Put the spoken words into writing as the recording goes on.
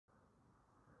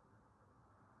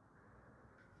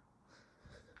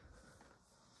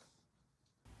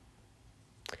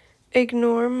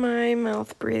Ignore my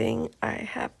mouth breathing. I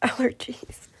have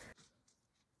allergies.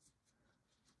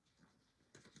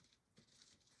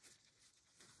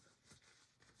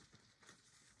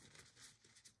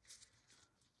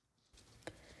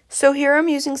 So here I'm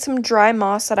using some dry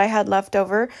moss that I had left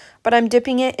over, but I'm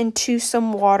dipping it into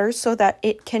some water so that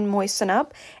it can moisten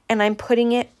up, and I'm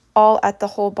putting it all at the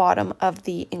whole bottom of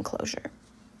the enclosure.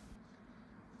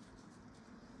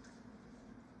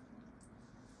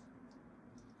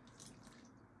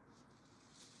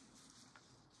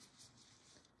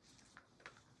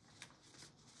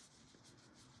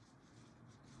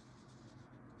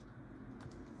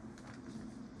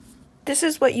 This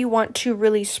is what you want to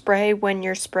really spray when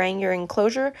you're spraying your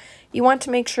enclosure. You want to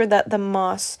make sure that the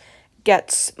moss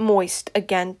gets moist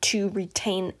again to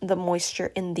retain the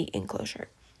moisture in the enclosure.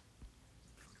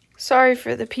 Sorry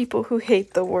for the people who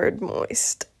hate the word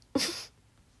moist.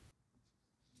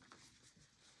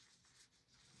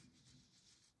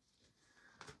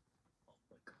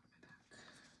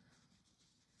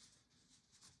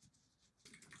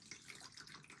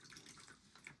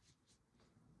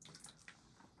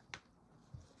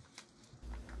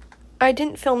 I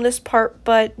didn't film this part,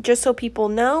 but just so people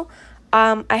know,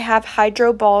 I have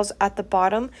hydro balls at the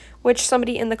bottom, which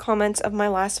somebody in the comments of my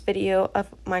last video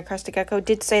of my crested gecko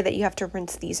did say that you have to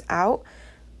rinse these out.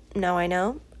 Now I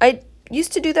know. I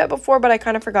used to do that before, but I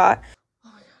kind of forgot.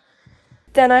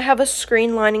 Then I have a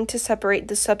screen lining to separate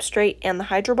the substrate and the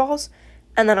hydro balls,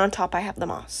 and then on top I have the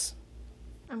moss.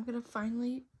 I'm gonna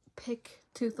finally pick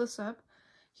Toothless up.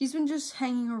 He's been just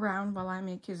hanging around while I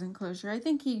make his enclosure. I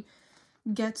think he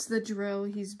gets the drill.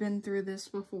 He's been through this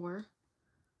before.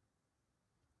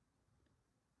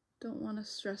 Don't want to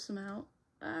stress him out.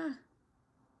 But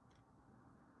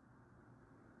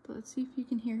let's see if you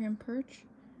can hear him perch.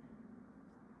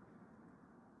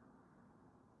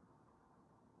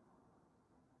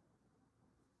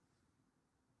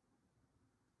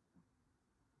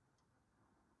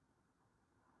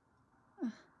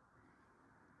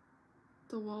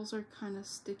 The walls are kind of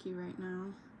sticky right now.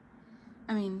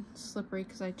 I mean, slippery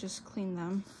because I just cleaned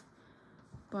them.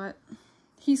 But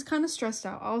he's kind of stressed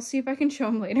out. I'll see if I can show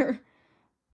him later.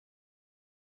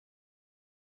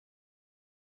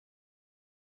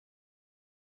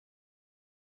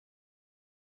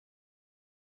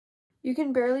 You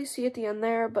can barely see at the end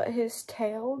there, but his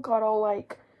tail got all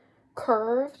like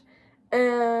curved,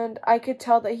 and I could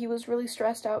tell that he was really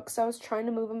stressed out because I was trying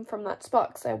to move him from that spot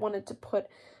because I wanted to put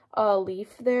a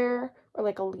leaf there, or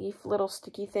like a leaf little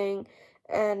sticky thing,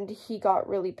 and he got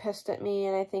really pissed at me,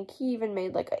 and I think he even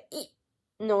made like a eep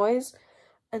noise,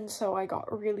 and so I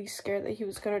got really scared that he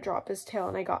was gonna drop his tail,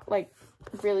 and I got like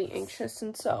really anxious,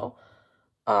 and so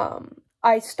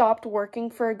I stopped working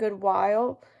for a good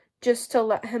while just to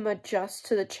let him adjust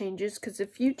to the changes, because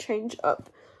if you change up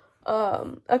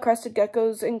a crested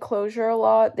gecko's enclosure a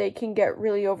lot, they can get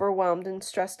really overwhelmed and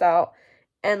stressed out,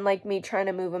 and like me trying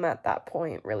to move him at that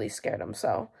point really scared him.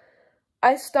 So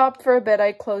I stopped for a bit.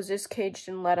 I closed his cage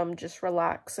and let him just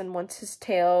relax, and once his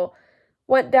tail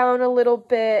went down a little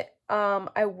bit,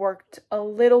 I worked a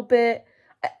little bit.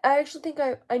 I actually think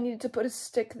I needed to put a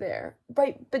stick there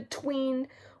right between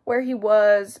where he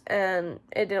was, and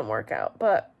it didn't work out,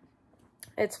 but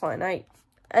it's fine. I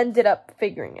ended up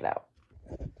figuring it out.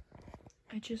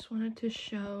 I just wanted to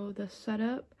show the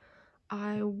setup.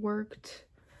 I worked,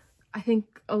 I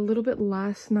think, a little bit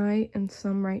last night and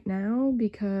some right now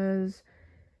because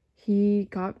he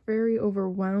got very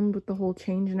overwhelmed with the whole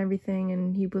change and everything,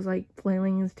 and he was like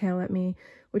flailing his tail at me,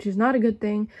 which is not a good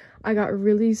thing. I got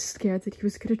really scared that he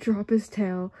was gonna drop his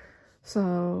tail,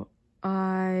 so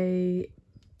I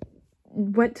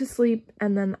went to sleep,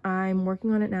 and then I'm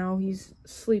working on it now. He's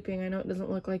sleeping. I know it doesn't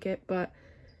look like it, but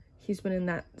he's been in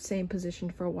that same position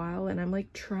for a while, and I'm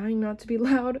like trying not to be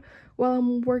loud while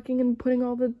I'm working and putting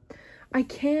all the... I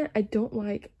don't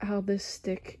like how this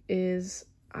stick is.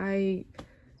 I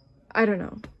don't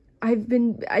know.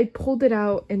 I pulled it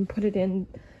out and put it in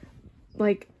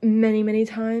like many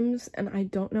times, and I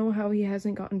don't know how he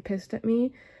hasn't gotten pissed at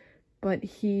me, but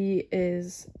he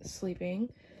is sleeping.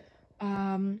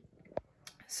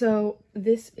 So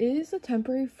this is a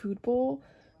temporary food bowl.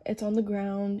 It's on the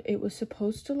ground. It was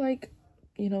supposed to like,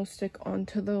 you know, stick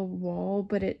onto the wall,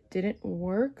 but it didn't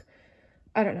work.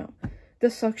 I don't know. The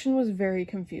suction was very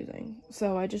confusing.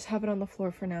 So I just have it on the floor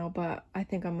for now, but I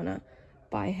think I'm gonna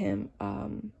buy him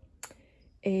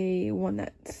a one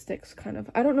that sticks kind of.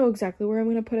 I don't know exactly where I'm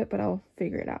gonna put it, but I'll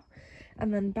figure it out.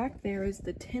 And then back there is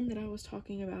the tin that I was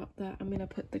talking about that I'm gonna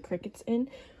put the crickets in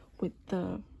with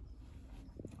the,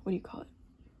 what do you call it?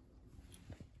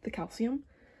 The calcium.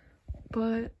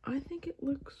 but I think it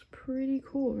looks pretty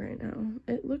cool right now.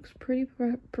 It looks pretty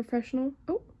professional.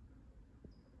 Oh,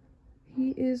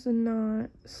 he is not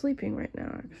sleeping right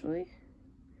now, actually.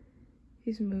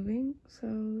 He's moving, so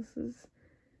this is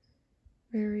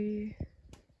very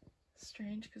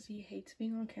strange because he hates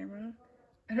being on camera.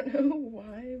 I don't know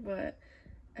why, but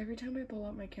every time I pull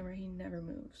out my camera, he never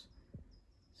moves.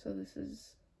 So this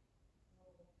is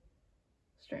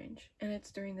strange. And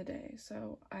it's during the day,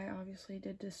 so I obviously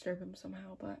did disturb him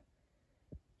somehow, but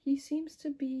he seems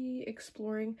to be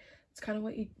exploring. It's kind of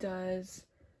what he does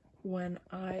when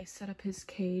I set up his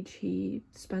cage. He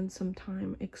spends some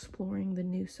time exploring the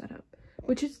new setup,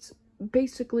 which is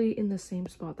basically in the same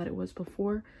spot that it was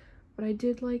before, but I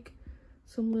did like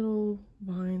some little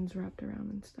vines wrapped around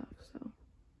and stuff. So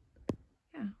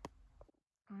yeah,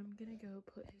 I'm gonna go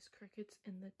put his crickets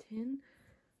in the tin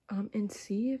and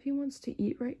see if he wants to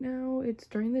eat right now. It's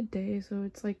during the day, so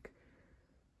it's like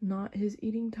not his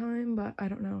eating time, but I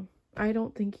don't know. I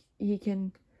don't think he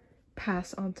can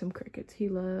pass on some crickets. He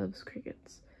loves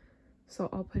crickets. So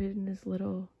I'll put it in his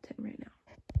little tin right now.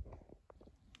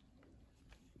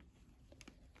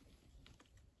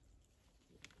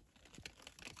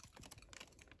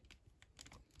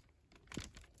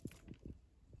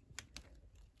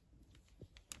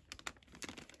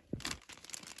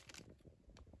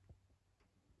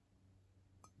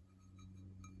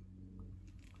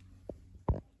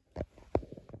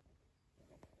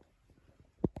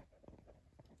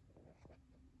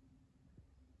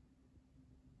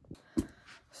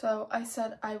 So I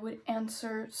said I would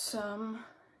answer some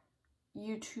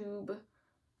YouTube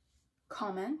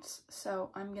comments,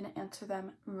 so I'm gonna answer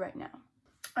them right now.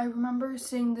 I remember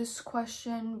seeing this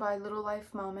question by Little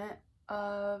Life Moment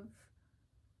of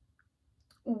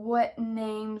what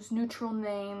names, neutral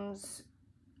names,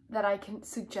 that I can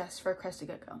suggest for a crested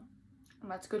gecko.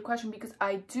 And that's a good question because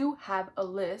I do have a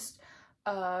list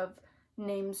of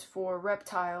names for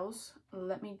reptiles.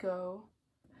 Let me go.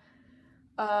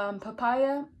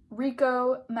 Papaya,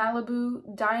 Rico, Malibu,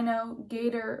 Dino,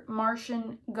 Gator,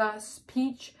 Martian, Gus,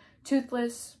 Peach,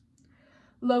 Toothless,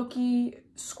 Loki,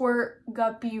 Squirt,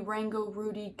 Guppy, Rango,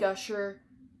 Rudy, Gusher,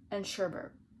 and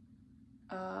Sherbert.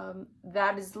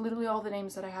 That is literally all the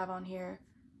names that I have on here.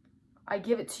 I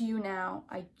give it to you now.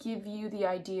 I give you the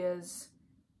ideas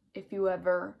if you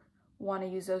ever want to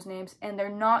use those names. And they're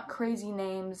not crazy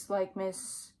names like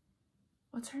Miss...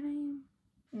 what's her name?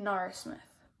 Nara Smith.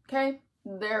 Okay?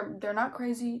 They're not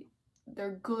crazy.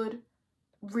 They're good,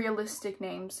 realistic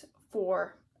names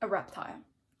for a reptile.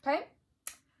 Okay?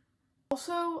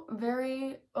 Also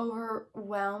very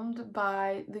overwhelmed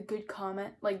by the good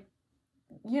comment. Like,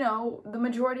 you know, the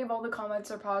majority of all the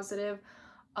comments are positive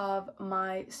of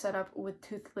my setup with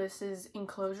Toothless's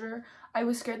Enclosure. I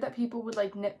was scared that people would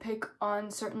like nitpick on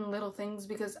certain little things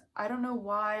because I don't know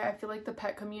why. I feel like the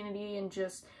pet community and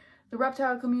just the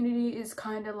reptile community is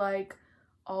kind of like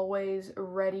always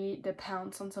ready to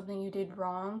pounce on something you did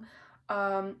wrong.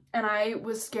 And I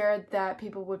was scared that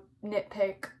people would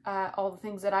nitpick at all the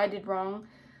things that I did wrong.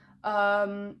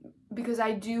 Because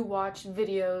I do watch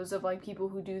videos of like people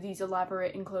who do these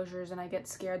elaborate enclosures and I get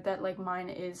scared that like mine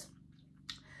is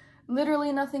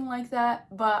literally nothing like that,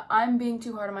 but I'm being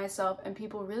too hard on myself and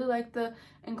people really like the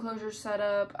enclosure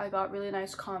setup. I got really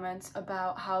nice comments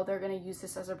about how they're going to use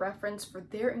this as a reference for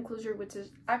their enclosure, which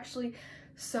is actually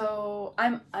so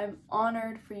I'm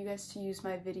honored for you guys to use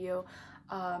my video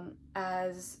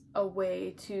as a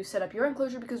way to set up your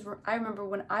enclosure, because I remember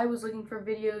when I was looking for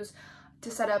videos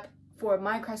to set up for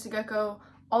my crested gecko,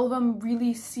 all of them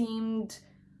really seemed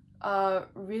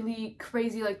really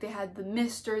crazy. Like they had the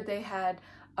mister, they had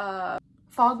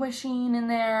fog machine in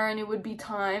there and it would be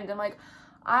timed. I'm like,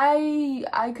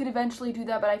 I could eventually do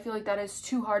that, but I feel like that is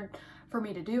too hard for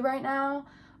me to do right now.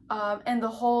 And the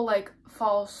whole like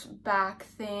false back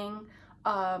thing,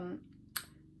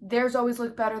 theirs always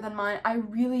look better than mine. I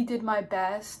really did my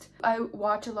best. I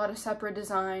watch a lot of Separate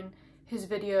Design. His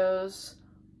videos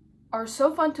are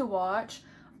so fun to watch,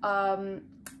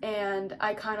 and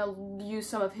I kind of use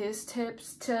some of his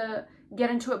tips to get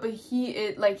into it, but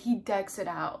he decks it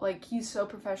out. Like, he's so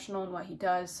professional in what he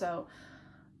does, so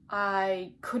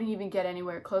I couldn't even get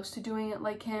anywhere close to doing it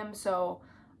like him. So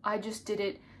I just did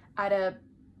it at a,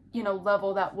 you know,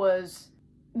 level that was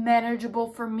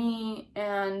manageable for me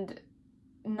and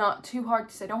not too hard,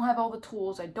 because I don't have all the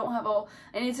tools, I don't have all,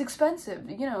 and it's expensive,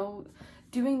 you know.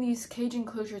 Doing these cage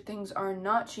enclosure things are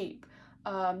not cheap.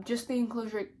 Just the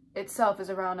enclosure itself is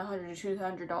around $100 to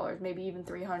 $200, maybe even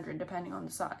 $300 depending on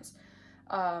the size.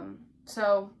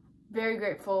 So very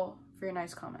grateful for your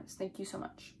nice comments. Thank you so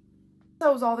much.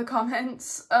 That was all the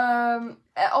comments.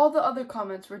 All the other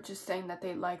comments were just saying that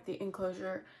they liked the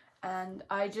enclosure, and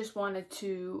I just wanted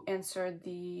to answer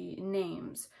the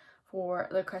names for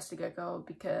the crested gecko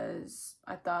because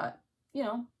I thought, you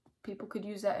know, people could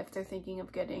use that if they're thinking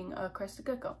of getting a crested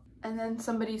gecko. And then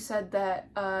somebody said that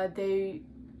they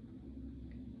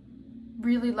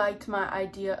really liked my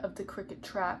idea of the cricket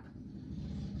trap.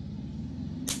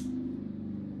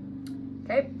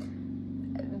 Okay,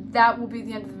 that will be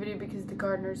the end of the video because the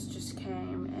gardeners just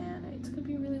came and it's gonna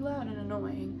be really loud and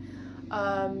annoying.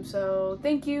 So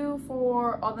thank you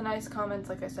for all the nice comments,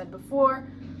 like I said before.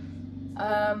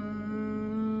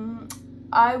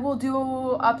 I will do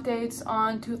updates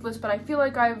on Toothless, but I feel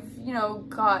like I've, you know,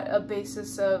 got a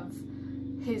basis of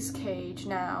his cage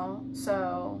now,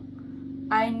 so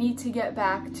I need to get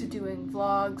back to doing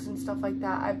vlogs and stuff like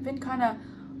that. I've been kind of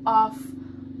off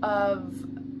of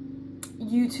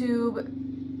YouTube,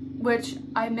 which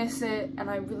I miss it, and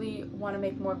I really want to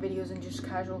make more videos and just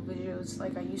casual videos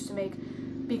like I used to make,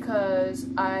 because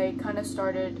I kind of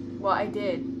started, well, I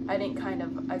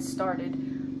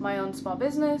started my own small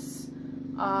business.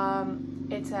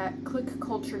 It's at Click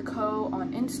Culture Co.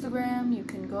 on Instagram. You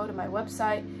can go to my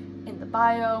website in the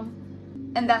bio,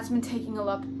 and that's been taking a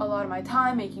lot of my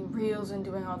time, making reels and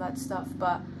doing all that stuff,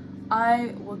 but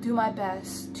I will do my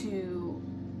best to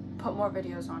put more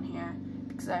videos on here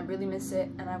because I really miss it,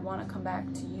 and I want to come back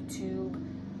to YouTube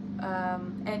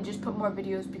and just put more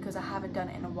videos because I haven't done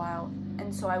it in a while,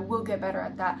 and so I will get better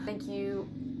at that. Thank you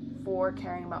for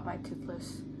caring about my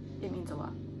Toothless. It means a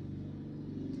lot.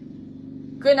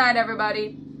 Good night,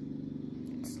 everybody.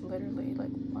 It's literally